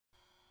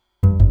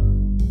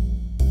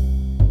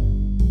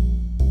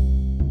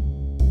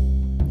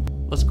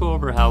Let's go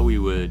over how we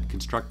would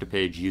construct a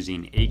page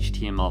using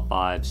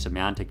HTML5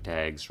 semantic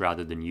tags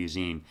rather than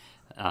using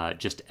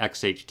just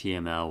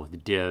XHTML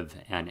with div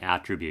and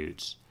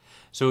attributes.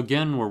 So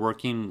again, we're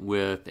working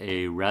with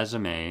a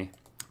resume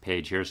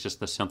page here. It's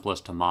just the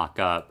simplest to mock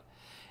up.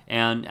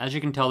 And as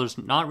you can tell, there's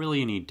not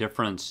really any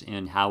difference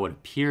in how it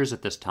appears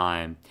at this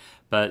time,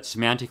 but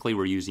semantically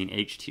we're using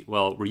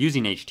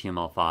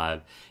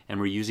HTML5 and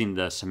we're using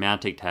the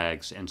semantic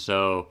tags, and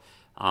so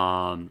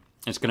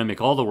it's going to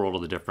make all the world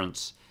of the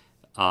difference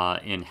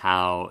in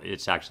how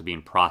it's actually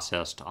being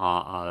processed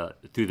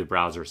through the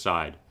browser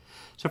side.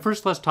 So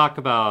first let's talk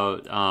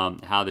about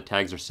how the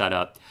tags are set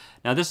up.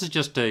 Now this is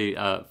just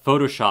a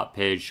Photoshop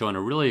page showing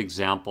a really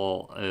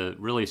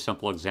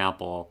simple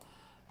example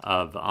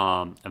of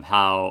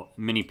how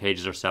many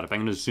pages are set up. I'm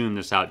going to zoom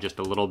this out just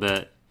a little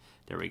bit.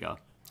 There we go.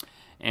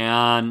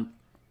 And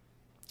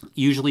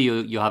usually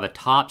you'll have a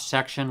top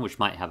section which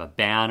might have a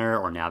banner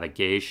or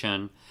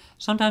navigation.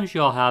 Sometimes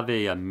you'll have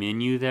a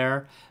menu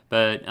there,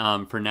 but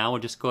for now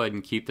we'll just go ahead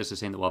and keep this as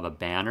saying that we'll have a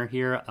banner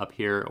here, up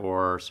here,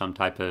 or some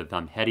type of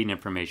heading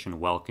information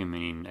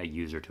welcoming a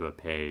user to a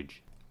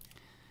page.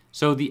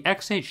 So the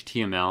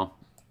XHTML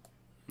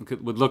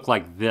would look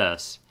like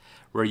this,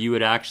 where you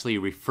would actually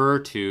refer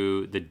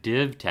to the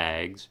div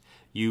tags.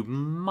 You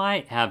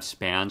might have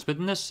spans, but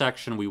in this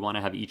section we want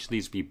to have each of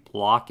these be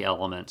block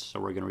elements, so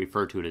we're going to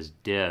refer to it as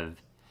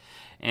div.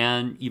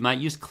 And you might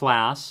use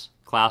class.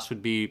 Class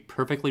would be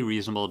perfectly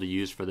reasonable to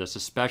use for this,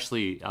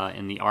 especially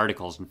in the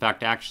articles. In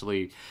fact,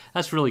 actually,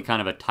 that's really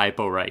kind of a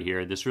typo right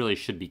here. This really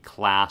should be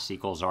class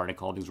equals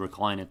article because we're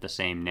calling it the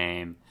same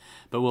name.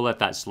 But we'll let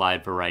that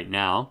slide for right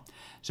now.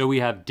 So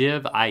we have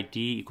div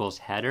ID equals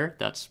header.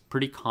 That's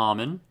pretty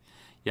common.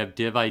 You have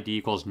div ID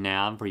equals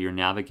nav for your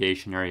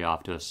navigation area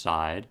off to a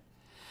side.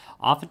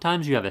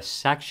 Oftentimes you have a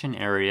section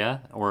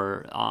area,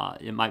 or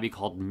it might be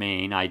called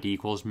main, ID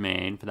equals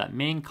main, for that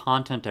main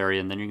content area,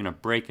 and then you're going to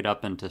break it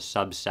up into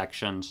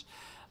subsections.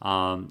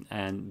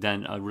 And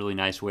then a really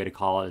nice way to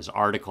call it is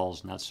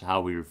articles, and that's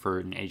how we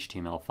refer it in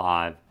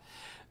HTML5.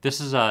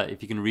 This is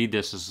if you can read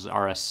this is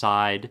our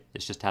aside.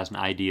 This just has an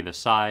ID of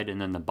aside,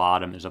 and then the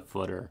bottom is a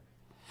footer.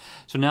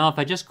 So now if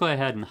I just go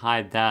ahead and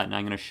hide that, and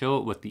I'm going to show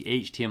it with the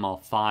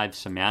HTML5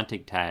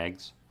 semantic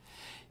tags.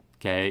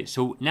 Okay,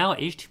 so now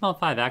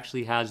HTML5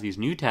 actually has these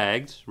new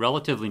tags,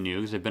 relatively new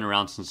because they've been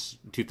around since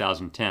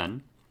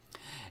 2010.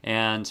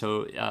 And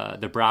so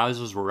the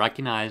browsers will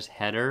recognize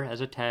header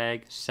as a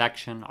tag,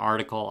 section,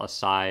 article,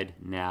 aside,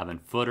 nav, and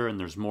footer, and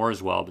there's more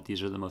as well, but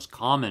these are the most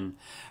common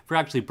for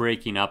actually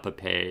breaking up a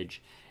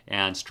page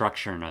and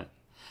structuring it.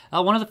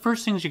 One of the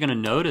first things you're going to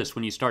notice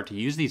when you start to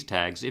use these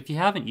tags, if you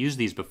haven't used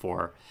these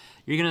before,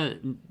 you're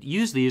going to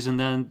use these and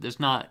then it's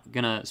not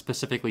going to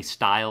specifically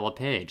style a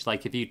page.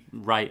 Like if you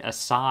write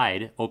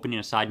aside, opening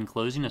aside and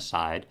closing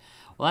aside,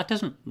 well, that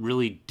doesn't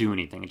really do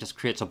anything. It just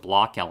creates a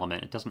block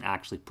element. It doesn't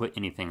actually put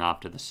anything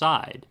off to the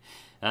side.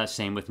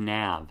 Same with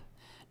nav.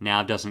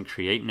 Nav doesn't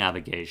create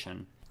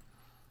navigation.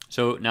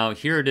 So now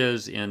here it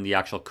is in the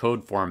actual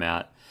code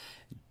format.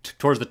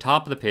 Towards the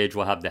top of the page,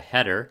 we'll have the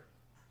header.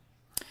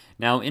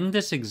 Now in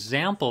this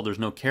example, there's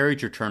no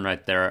carriage return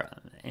right there,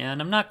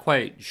 and I'm not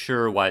quite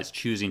sure why it's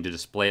choosing to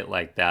display it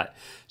like that.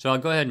 So I'll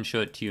go ahead and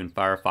show it to you in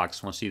Firefox,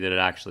 and we'll see that it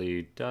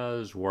actually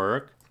does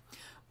work.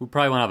 We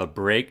probably want to have a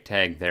break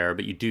tag there,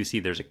 but you do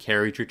see there's a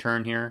carriage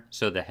return here.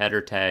 So the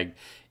header tag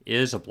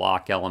is a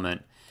block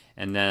element,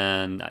 and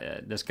then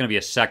there's going to be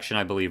a section,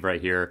 I believe, right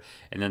here,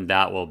 and then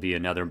that will be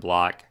another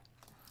block.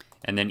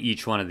 And then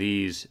each one of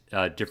these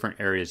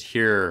different areas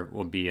here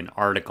will be an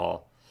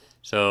article.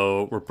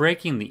 So we're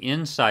breaking the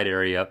inside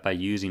area up by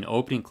using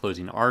opening,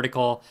 closing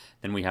article.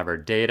 Then we have our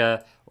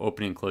data,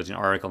 opening, closing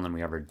article, and then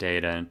we have our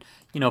data. And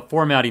you know,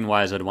 formatting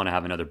wise, I'd want to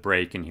have another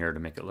break in here to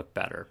make it look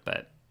better.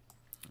 But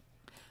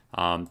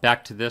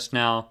back to this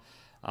now.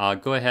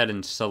 Go ahead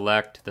and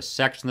select the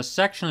section. The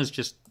section is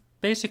just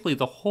basically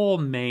the whole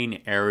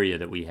main area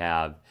that we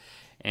have.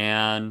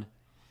 And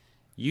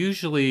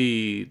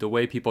usually the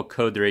way people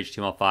code their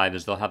HTML5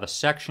 is they'll have a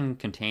section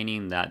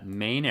containing that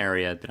main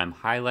area that I'm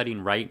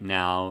highlighting right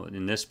now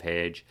in this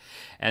page,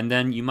 and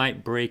then you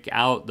might break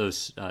out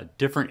those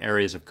different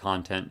areas of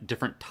content,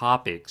 different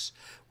topics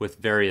with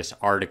various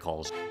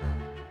articles.